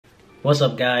What's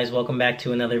up guys, welcome back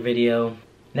to another video.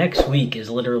 Next week is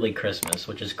literally Christmas,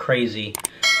 which is crazy.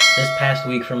 This past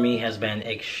week for me has been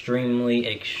extremely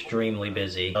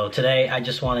busy. So today I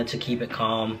just wanted to keep it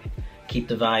calm, keep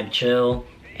the vibe chill,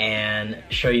 and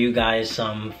show you guys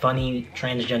some funny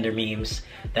transgender memes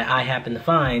that I happen to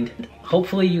find.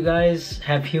 Hopefully you guys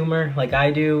have humor like I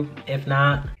do. If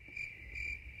not,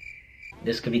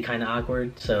 this could be kind of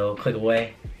awkward, so click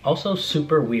away. Also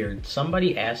super weird,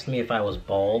 somebody asked me if I was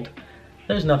bald.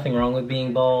 There's nothing wrong with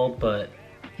being bald, but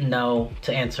no,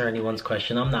 to answer anyone's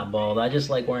question, I'm not bald. I just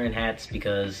like wearing hats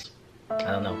because,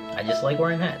 I don't know, I just like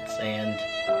wearing hats, and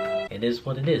it is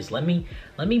what it is. Let me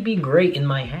be great in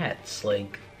my hats,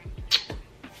 like.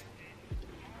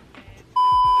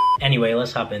 Anyway,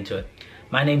 let's hop into it.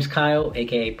 My name's Kyle,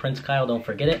 aka Prince Kyle, don't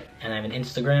forget it, and I have an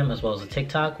Instagram as well as a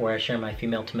TikTok where I share my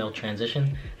female to male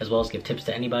transition, as well as give tips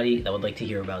to anybody that would like to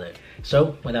hear about it.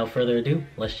 So, without further ado,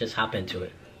 let's just hop into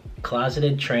it.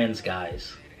 Closeted trans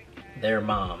guys, their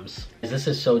moms. This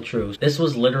is so true. This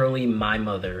was literally my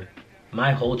mother.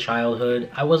 My whole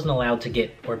childhood, I wasn't allowed to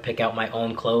get or pick out my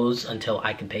own clothes until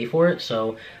I could pay for it,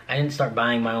 so I didn't start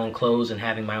buying my own clothes and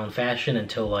having my own fashion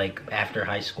until like after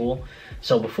high school.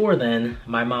 So before then,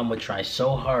 my mom would try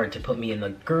so hard to put me in the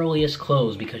girliest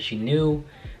clothes because she knew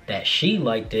that she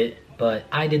liked it, but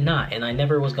I did not, and I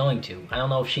never was going to. I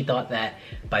don't know if she thought that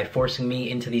by forcing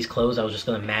me into these clothes, I was just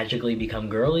gonna magically become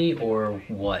girly or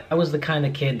what. I was the kind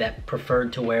of kid that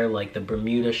preferred to wear like the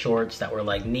Bermuda shorts that were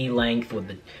like knee length with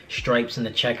the stripes and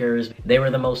the checkers. They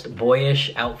were the most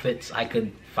boyish outfits I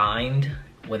could find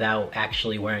without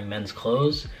actually wearing men's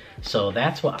clothes. So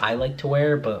that's what I like to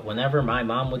wear, but whenever my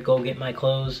mom would go get my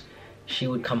clothes, she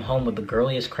would come home with the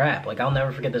girliest crap. Like, I'll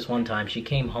never forget this one time. She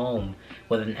came home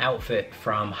with an outfit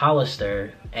from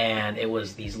Hollister, and it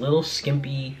was these little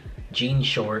skimpy jean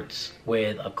shorts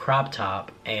with a crop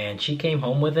top, and she came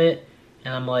home with it,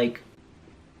 and I'm like,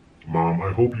 Mom,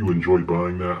 I hope you enjoyed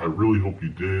buying that. I really hope you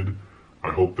did.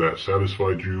 I hope that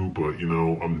satisfied you, but you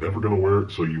know, I'm never gonna wear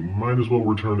it, so you might as well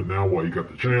return it now while you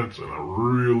got the chance, and I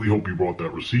really hope you brought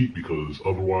that receipt, because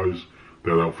otherwise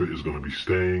that outfit is gonna be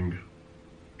staying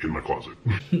in my closet.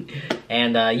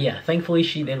 And yeah, thankfully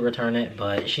she did return it,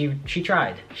 but she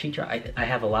tried. I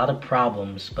have a lot of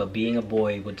problems, but being a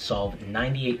boy would solve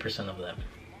 98% of them.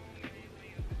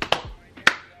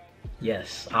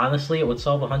 Yes, honestly, it would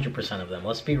solve 100% of them.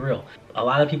 Let's be real. A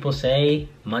lot of people say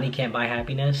money can't buy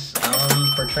happiness.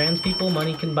 For trans people,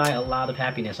 money can buy a lot of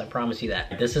happiness, I promise you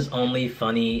that. This is only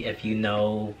funny if you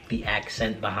know the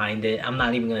accent behind it. I'm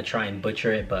not even gonna try and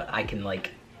butcher it, but I can like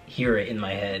hear it in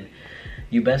my head.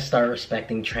 You best start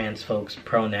respecting trans folks'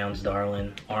 pronouns,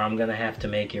 darling, or I'm gonna have to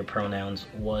make your pronouns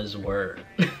was, were.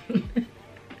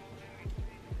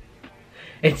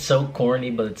 It's so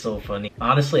corny, but it's so funny.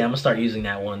 Honestly, I'm gonna start using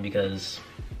that one, because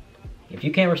if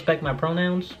you can't respect my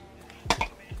pronouns,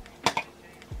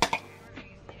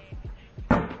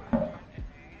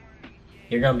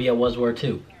 you're gonna be a was, were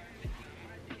too.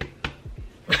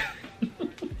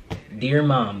 Dear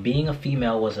Mom, being a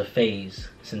female was a phase.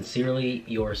 Sincerely,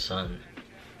 your son.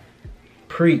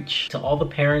 Preach to all the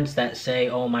parents that say,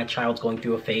 oh, my child's going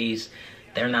through a phase,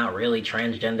 they're not really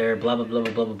transgender, blah, blah, blah,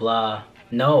 blah, blah, blah, blah.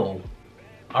 No,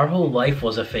 our whole life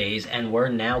was a phase, and we're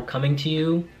now coming to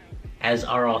you as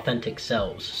our authentic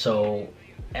selves. So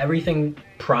everything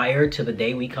prior to the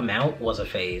day we come out was a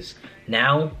phase.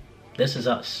 Now, this is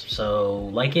us. So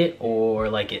like it or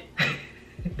like it.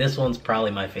 This one's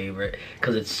probably my favorite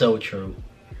because it's so true.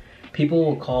 People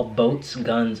will call boats,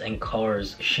 guns, and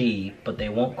cars she, but they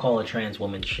won't call a trans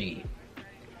woman she.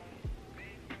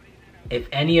 If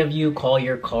any of you call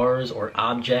your cars or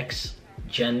objects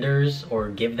genders or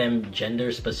give them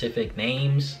gender-specific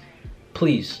names,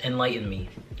 please enlighten me.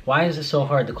 Why is it so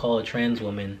hard to call a trans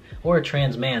woman or a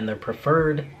trans man their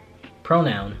preferred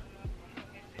pronoun,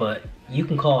 but you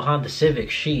can call a Honda Civic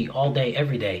she all day,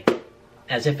 every day,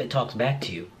 as if it talks back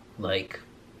to you? Like,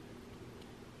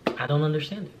 I don't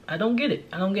understand it. I don't get it.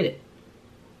 I don't get it.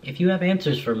 If you have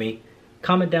answers for me,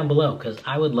 comment down below, because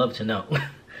I would love to know.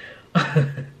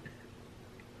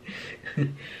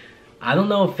 I don't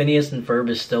know if Phineas and Ferb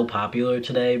is still popular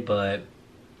today, but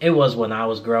it was when I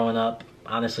was growing up.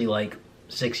 Honestly, like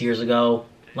 6 years ago.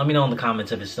 Let me know in the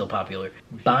comments if it's still popular.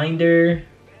 Binder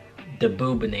the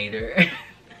Boobinator.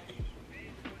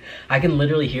 I can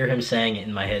literally hear him saying it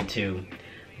in my head too.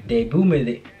 De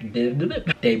boobinator.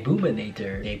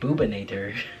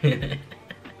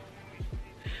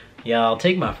 Yeah, I'll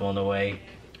take my phone away.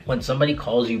 When somebody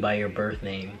calls you by your birth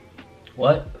name,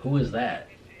 what? Who is that?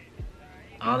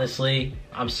 Honestly,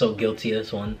 I'm so guilty of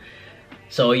this one.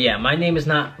 So yeah, my name is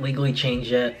not legally changed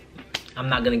yet. I'm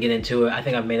not gonna get into it. I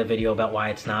think I've made a video about why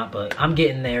it's not, but I'm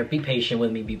getting there. Be patient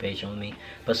with me, be patient with me.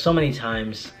 But so many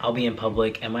times I'll be in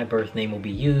public and my birth name will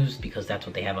be used because that's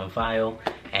what they have on file,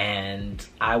 and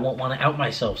I won't want to out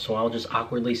myself, so I'll just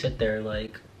awkwardly sit there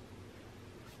like,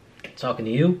 talking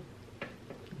to you,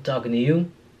 talking to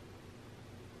you,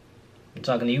 I'm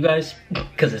talking to you guys,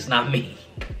 because it's not me.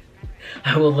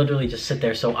 I will literally just sit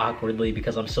there so awkwardly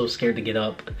because I'm so scared to get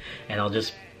up, and I'll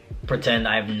just pretend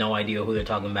I have no idea who they're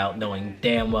talking about, knowing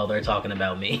damn well they're talking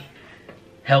about me.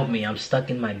 Help me, I'm stuck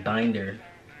in my binder.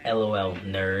 LOL,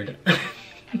 nerd.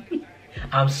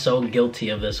 I'm so guilty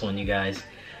of this one, you guys.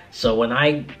 So when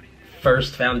I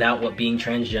first found out what being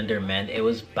transgender meant, it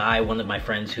was by one of my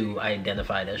friends who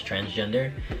identified as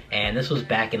transgender, and this was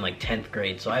back in like 10th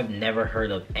grade, so I've never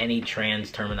heard of any trans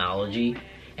terminology,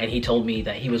 and he told me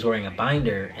that he was wearing a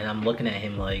binder, and I'm looking at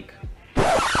him like,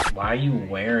 why are you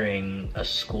wearing a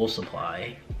school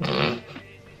supply? And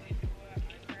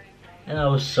I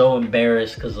was so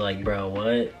embarrassed because like, bro,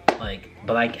 what? Like,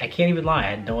 but I can't even lie, I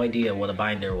had no idea what a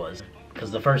binder was. Because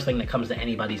the first thing that comes to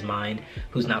anybody's mind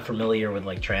who's not familiar with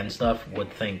like trans stuff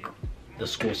would think the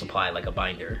school supply, like a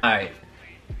binder. Alright,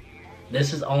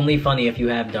 this is only funny if you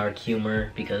have dark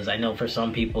humor, because I know for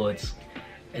some people it's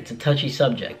a touchy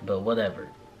subject, but whatever.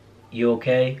 You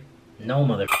okay? No,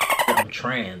 I'm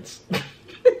trans.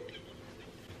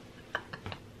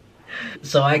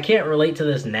 So I can't relate to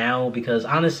this now because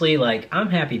honestly, like, I'm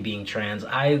happy being trans.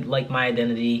 I like my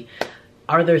identity.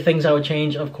 Are there things I would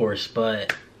change? Of course,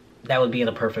 but that would be in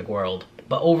a perfect world.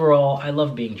 But overall, I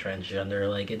love being transgender.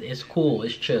 Like, it's cool,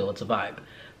 it's chill, it's a vibe.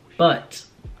 But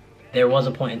there was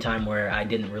a point in time where I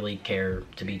didn't really care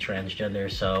to be transgender,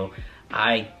 so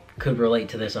I could relate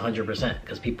to this 100%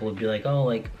 because people would be like, oh,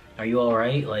 like, are you all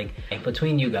right? Like,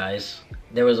 between you guys,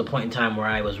 there was a point in time where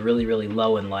I was really, really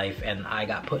low in life and I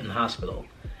got put in the hospital.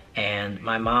 And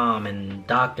my mom and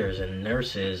doctors and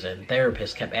nurses and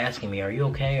therapists kept asking me, are you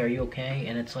okay? Are you okay?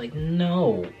 And it's like,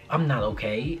 no, I'm not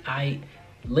okay. I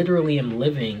literally am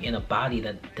living in a body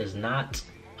that does not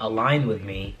align with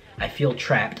me. I feel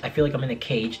trapped. I feel like I'm in a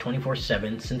cage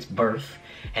 24/7 since birth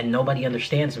and nobody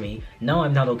understands me. No,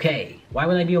 I'm not okay. Why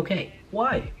would I be okay?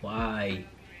 Why? Why?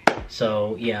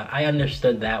 So yeah, I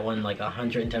understood that one like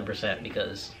 110%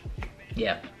 because,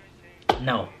 yeah,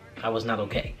 no, I was not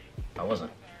okay. I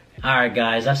wasn't. Alright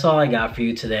guys, that's all I got for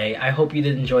you today. I hope you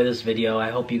did enjoy this video. I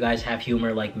hope you guys have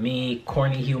humor like me,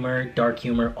 corny humor, dark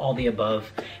humor, all the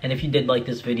above. And if you did like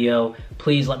this video,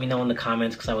 please let me know in the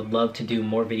comments because I would love to do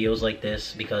more videos like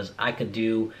this because I could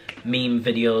do meme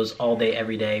videos all day,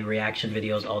 every day, reaction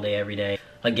videos all day, every day.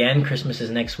 Again, Christmas is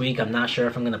next week. I'm not sure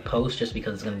if I'm going to post just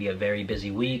because it's going to be a very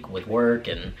busy week with work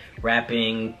and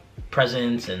wrapping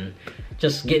presents and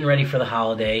just getting ready for the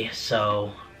holiday.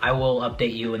 So I will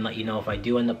update you and let you know if I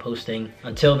do end up posting.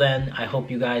 Until then, I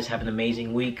hope you guys have an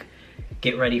amazing week.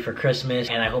 Get ready for Christmas,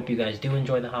 and I hope you guys do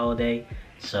enjoy the holiday.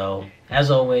 So, as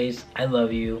always, I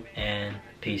love you, and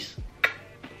peace.